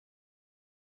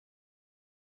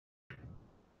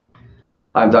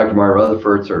I'm Dr.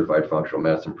 Rutherford, certified functional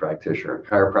medicine practitioner and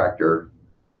chiropractor.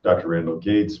 Dr. Randall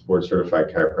Gates, board certified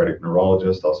chiropractic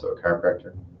neurologist, also a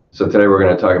chiropractor. So today we're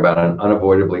going to talk about an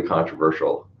unavoidably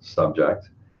controversial subject,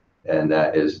 and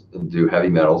that is, do heavy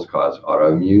metals cause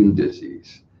autoimmune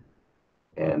disease?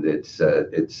 And and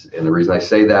the reason I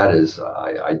say that is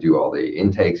I do all the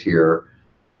intakes here,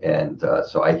 and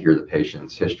so I hear the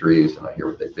patients' histories, and I hear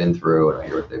what they've been through, and I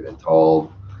hear what they've been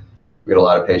told. We get a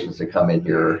lot of patients that come in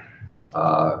here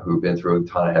who've been through a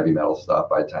ton of heavy metal stuff.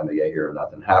 By the time they get here,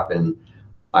 nothing happened.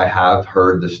 I have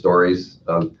heard the stories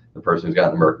of the person who's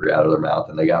gotten mercury out of their mouth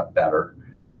and they got better.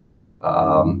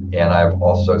 And I've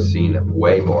also seen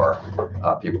way more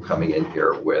people coming in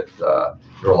here with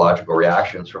neurological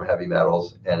reactions from heavy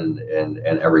metals and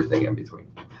everything in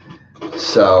between.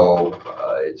 So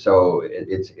it's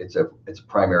a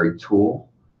primary tool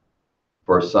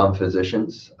for some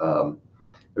physicians.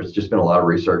 There's just been a lot of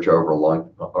research over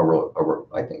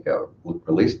I think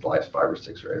at least the last 5 or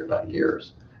 6 or 8 or 9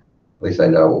 years. At least I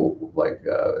know, like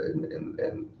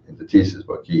in the thesis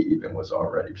book, he even was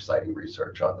already citing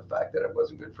research on the fact that it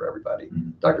wasn't good for everybody.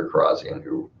 Mm-hmm. Dr. Karazian,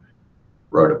 who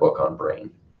wrote a book on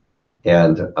brain,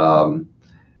 and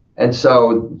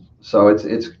so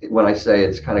it's when I say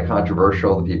it's kind of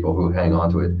controversial, the people who hang on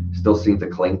to it still seem to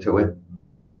cling to it.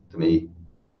 To me,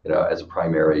 as a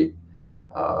primary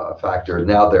factor.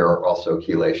 Now there are also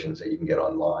chelations that you can get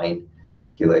online,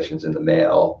 chelations in the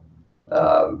mail.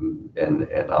 And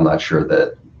I'm not sure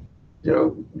that,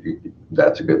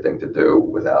 that's a good thing to do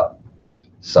without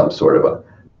some sort of a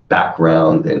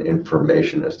background and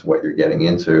information as to what you're getting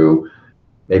into,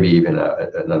 maybe even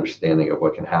an understanding of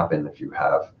what can happen if you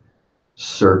have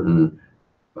certain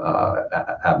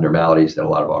abnormalities that a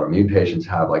lot of autoimmune patients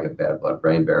have, like a bad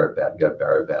blood-brain barrier, bad gut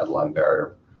barrier, bad lung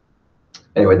barrier.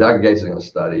 Anyway, Dr. Gates is going to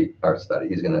study.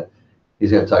 He's going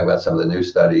to talk about some of the new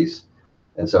studies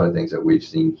and some of the things that we've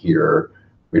seen here.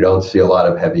 We don't see a lot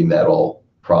of heavy metal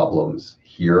problems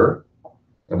here,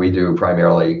 and we do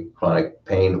primarily chronic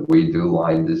pain. We do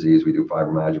Lyme disease. We do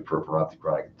fibromyalgia, peripheral neuropathy,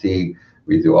 chronic fatigue.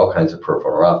 We do all kinds of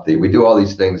peripheral neuropathy. We do all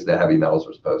these things that heavy metals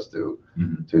are supposed to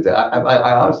do.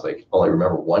 I honestly only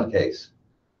remember one case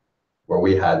where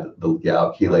we had the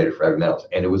gout chelated for heavy metals,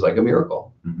 and it was like a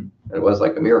miracle. Mm-hmm. And it was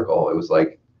like a miracle. It was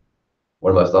like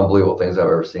one of the most unbelievable things I've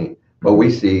ever seen. But we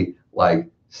see like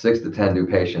 6 to 10 new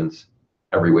patients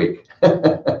every week.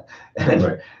 And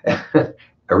right.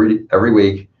 every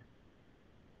week,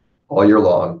 all year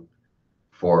long,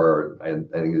 for I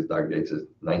think it's Dr. Gates'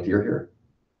 9th year here.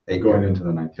 Going into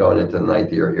the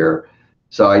 9th year here.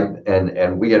 So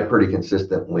and we get pretty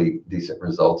consistently decent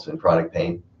results in chronic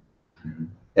pain. Mm-hmm.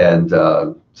 And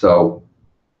so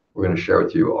we're going to share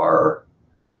with you our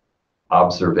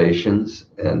observations,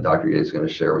 and Dr. Gates is going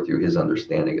to share with you his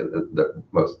understanding of the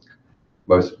most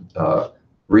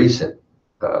recent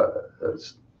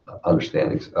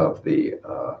understandings of the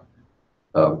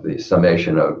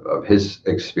summation of his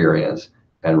experience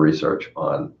and research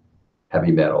on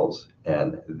heavy metals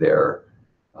and their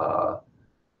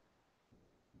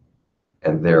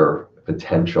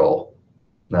potential.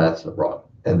 No, that's wrong.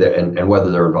 And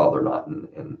whether they're involved or not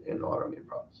in autoimmune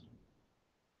problems.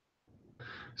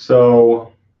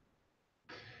 So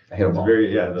I hit them all.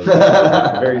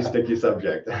 That's a very sticky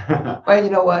subject. Well, you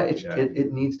know what?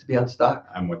 It needs to be unstuck.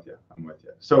 I'm with you.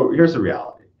 So here's the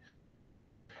reality.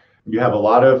 You have a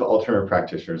lot of alternative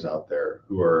practitioners out there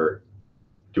who are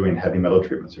doing heavy metal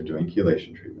treatments or doing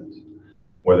chelation treatments,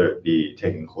 whether it be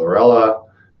taking chlorella,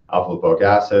 alpha lipoic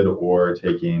acid, or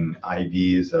taking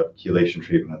IVs of chelation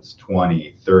treatments,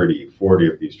 20, 30, 40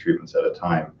 of these treatments at a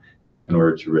time in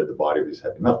order to rid the body of these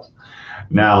heavy metals.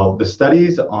 Now, the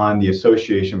studies on the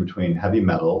association between heavy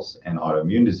metals and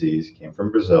autoimmune disease came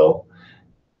from Brazil,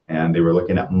 and they were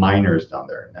looking at miners down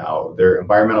there. Now, their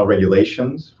environmental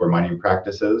regulations for mining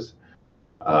practices,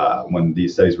 when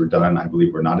these studies were done, I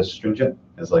believe were not as stringent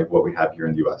as like what we have here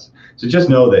in the US. So just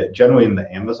know that generally in the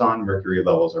Amazon, mercury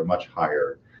levels are much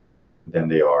higher than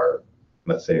they are,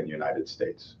 let's say, in the United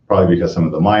States. Probably because some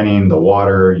of the mining, the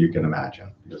water, you can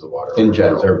imagine, because the water in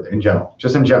general,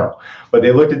 just in general. But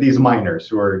they looked at these miners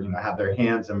who are, have their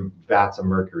hands in vats of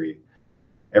mercury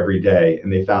every day,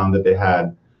 and they found that they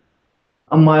had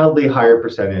a mildly higher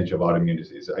percentage of autoimmune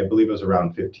disease. I believe it was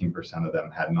around 15% of them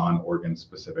had non-organ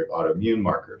specific autoimmune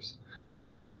markers.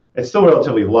 It's still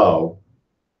relatively low,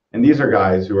 and these are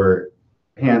guys who are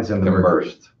hands in the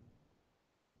immersed.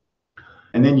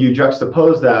 And then you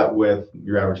juxtapose that with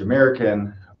your average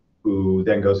American who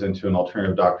then goes into an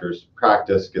alternative doctor's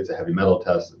practice, gets a heavy metal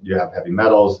test. You have heavy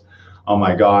metals. Oh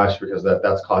my gosh, because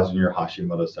that's causing your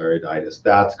Hashimoto's thyroiditis.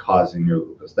 That's causing your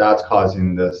lupus. That's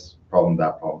causing this problem,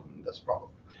 that problem, this problem.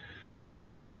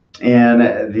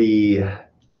 And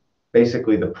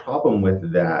basically the problem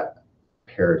with that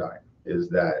paradigm is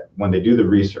that when they do the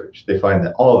research, they find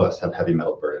that all of us have heavy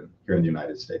metal burden here in the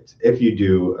United States. If you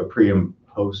do a pre and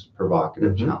post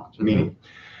provocative challenge, meaning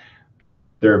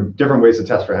there are different ways to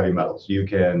test for heavy metals. You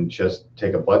can just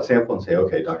take a blood sample and say,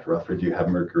 okay, Dr. Rutherford, do you have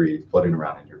mercury floating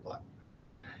around in your blood?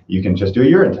 You can just do a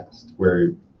urine test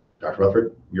where Dr.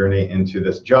 Rutherford, urinate into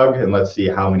this jug and let's see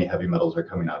how many heavy metals are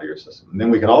coming out of your system. And then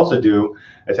we can also do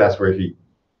a test where he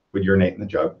would urinate in the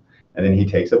jug, and then he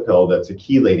takes a pill that's a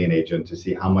chelating agent to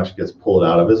see how much gets pulled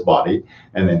out of his body,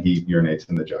 and then he urinates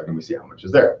in the jug and we see how much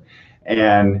is there.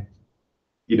 And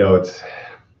it's,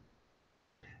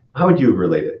 how would you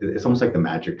relate it? It's almost like the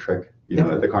magic trick,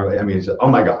 at the carnival. I mean, it's just, oh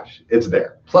my gosh, it's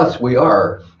there. Plus, we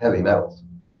are heavy metals.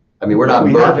 I mean, we're not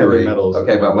mercury, metals,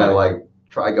 okay, but when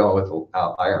try going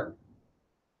without iron.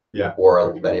 Yeah.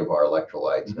 Or many of our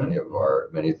electrolytes,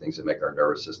 many things that make our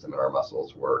nervous system and our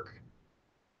muscles work.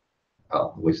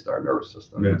 Well, at least our nervous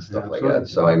system and stuff like that.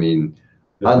 So I mean,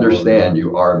 understand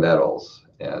you are metals,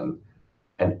 and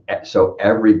so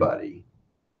everybody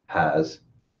has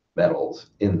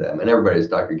metals in them, and everybody, as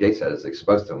Dr. Gates said, is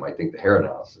exposed to them. I think the hair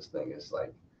analysis thing is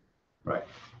like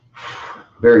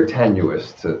very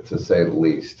tenuous to say the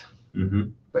least.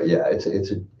 But yeah,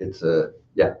 it's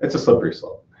a slippery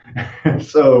slope.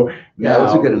 So yeah,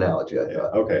 that's a good analogy, I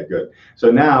thought. Okay, good.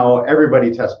 So now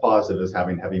everybody tests positive as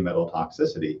having heavy metal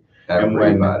toxicity.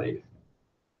 Everybody.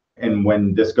 And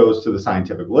when this goes to the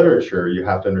scientific literature, you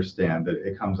have to understand that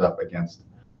it comes up against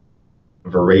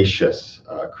voracious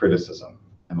criticism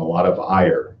and a lot of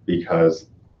ire, because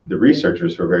the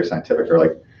researchers who are very scientific are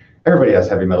like, everybody has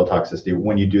heavy metal toxicity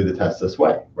when you do the test this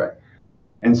way. Right.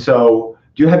 And so,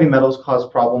 do heavy metals cause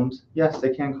problems? Yes,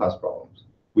 they can cause problems.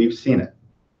 We've seen it.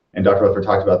 And Dr. Rutherford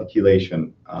talked about the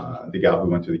chelation, the gal who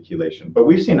went through the chelation. But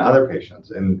we've seen other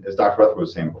patients, and as Dr. Rutherford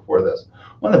was saying before this,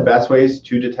 one of the best ways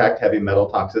to detect heavy metal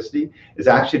toxicity is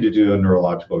actually to do a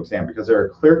neurological exam, because there are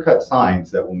clear-cut signs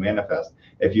that will manifest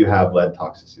if you have lead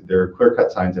toxicity. There are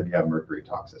clear-cut signs if you have mercury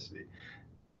toxicity.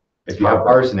 If you have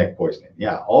arsenic poisoning,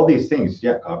 all these things,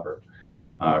 copper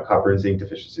and zinc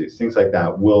deficiencies, things like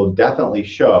that will definitely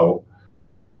show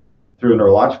through a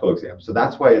neurological exam. So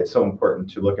that's why it's so important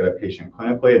to look at a patient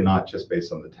clinically and not just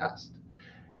based on the test.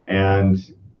 And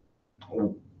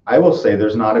I will say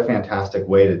there's not a fantastic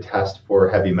way to test for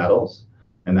heavy metals,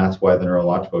 and that's why the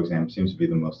neurological exam seems to be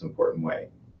the most important way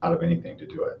out of anything to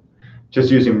do it.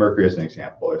 Just using mercury as an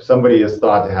example, if somebody is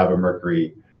thought to have a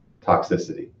mercury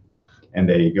toxicity and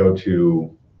they go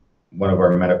to one of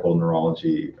our medical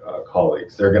neurology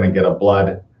colleagues, they're going to get a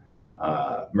blood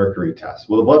mercury test.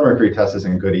 Well, the blood mercury test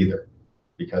isn't good either,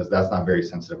 because that's not very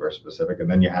sensitive or specific. And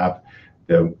then you have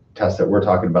the test that we're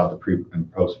talking about, the pre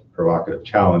and post provocative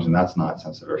challenge, and that's not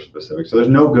sensitive or specific. So there's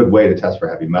no good way to test for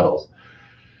heavy metals.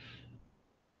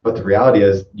 But the reality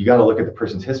is, you got to look at the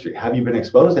person's history. Have you been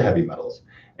exposed to heavy metals?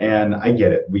 And I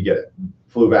get it, we get it.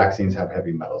 Flu vaccines have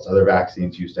heavy metals. Other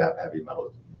vaccines used to have heavy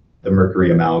metals, the mercury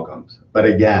amalgams. But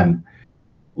again,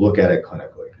 look at it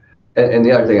clinically. And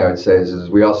the other thing I would say is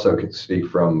we also could speak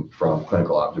from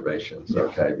clinical observations,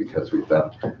 okay? Because we've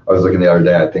done, I was looking the other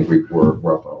day, I think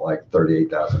we're up on like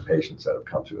 38,000 patients that have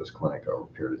come through this clinic over a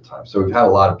period of time. So we've had a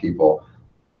lot of people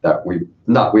that we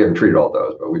haven't treated all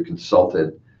those, but we've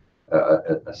consulted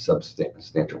a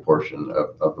substantial portion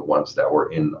of the ones that were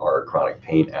in our chronic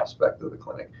pain aspect of the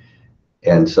clinic.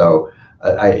 And so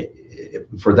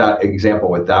for that example,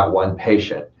 with that one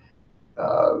patient,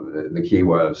 the key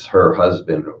was her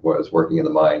husband was working in the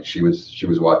mine. She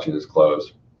was watching his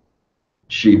clothes.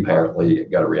 She apparently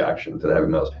got a reaction to the heavy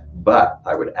metals. But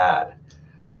I would add,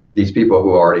 these people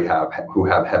who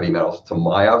have heavy metals, to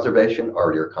my observation,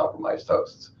 already are compromised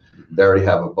hosts. They already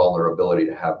have a vulnerability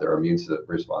to have their immune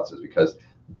responses, because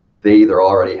they either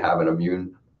already have an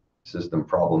immune system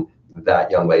problem.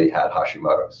 That young lady had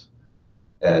Hashimoto's.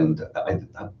 And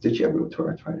did she have rheumatoid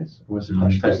arthritis? Or was it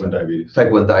type 1 diabetes?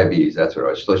 Type 1 diabetes, that's what it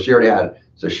was. So she already had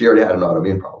an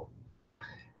autoimmune problem.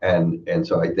 And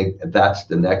so I think that's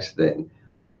the next thing.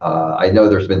 I know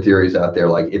there's been theories out there,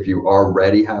 like if you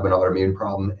already have an autoimmune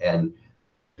problem and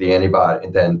the antibody,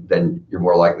 then you're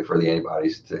more likely for the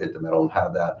antibodies to hit the metal and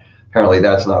have that. Apparently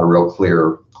that's not a real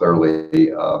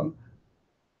clearly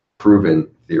proven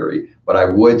theory. But I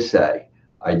would say,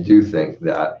 I do think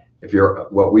that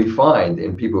what we find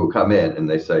in people who come in and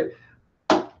they say,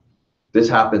 this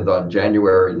happened on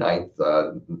January 9th,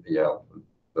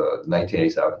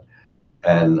 1987,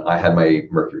 and I had my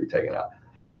mercury taken out.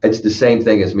 It's the same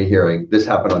thing as me hearing, this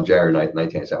happened on January 9th,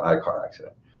 1987, I had a car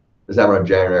accident. This happened on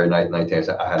January 9th,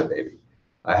 1987, I had a baby.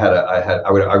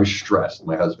 I was stressed.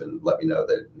 My husband let me know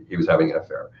that he was having an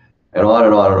affair. and on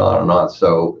and on and on and on.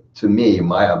 So to me,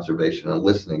 my observation and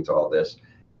listening to all this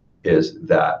is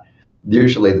that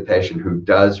usually the patient who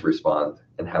does respond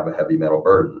and have a heavy metal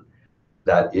burden,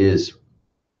 that is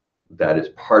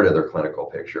part of their clinical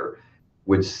picture,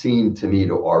 would seem to me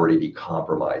to already be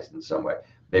compromised in some way.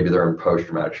 Maybe they're in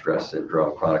post-traumatic stress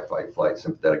syndrome, chronic fight, flight,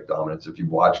 sympathetic dominance. If you've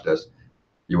watched us,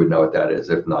 you would know what that is.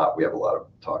 If not, we have a lot of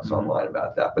talks online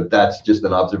about that. But that's just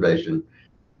an observation.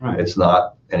 Right. It's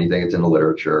not anything that's in the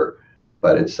literature,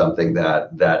 but it's something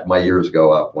that my ears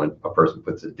go up when a person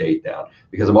puts a date down,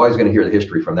 because I'm always going to hear the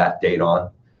history from that date on.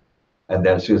 And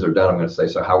then as soon as they're done, I'm going to say,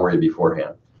 so how were you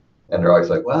beforehand? And they're always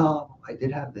like, well, I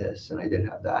did have this and I did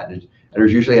have that. And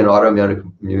there's usually an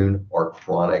autoimmune or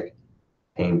chronic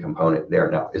pain component there.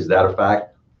 Now, is that a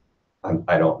fact?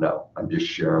 I don't know. I'm just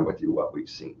sharing with you what we've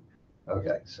seen.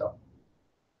 Okay, so.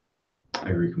 I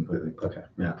agree completely. Okay,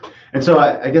 yeah. And so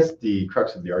I guess the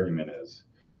crux of the argument is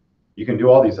you can do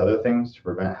all these other things to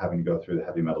prevent having to go through the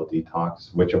heavy metal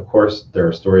detox, which of course there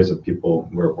are stories of people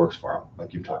where it works for them,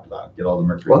 like you've talked about. Get all the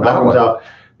mercury out,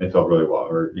 they felt really well,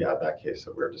 or yeah, that case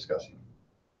that we're discussing.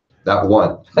 That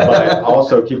one. But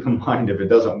also keep in mind, if it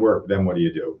doesn't work, then what do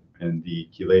you do? And the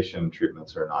chelation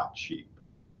treatments are not cheap.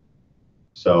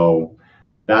 So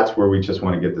that's where we just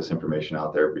want to get this information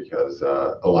out there, because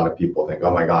a lot of people think,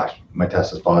 oh my gosh, my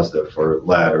test is positive for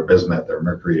lead or bismuth or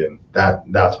mercury, and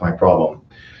that's my problem.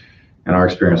 In our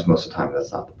experience, most of the time,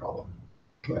 that's not the problem.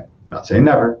 Okay. Not saying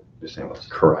never, just saying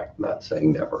most. Correct. Not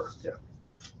saying never. Yeah.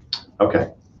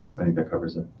 Okay. I think that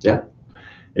covers it. Yeah.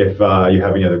 If you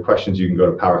have any other questions, you can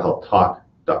go to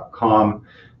powerhealthtalk.com.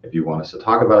 If you want us to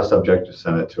talk about a subject, just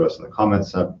send it to us in the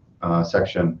comments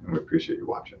section, and we appreciate you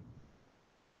watching.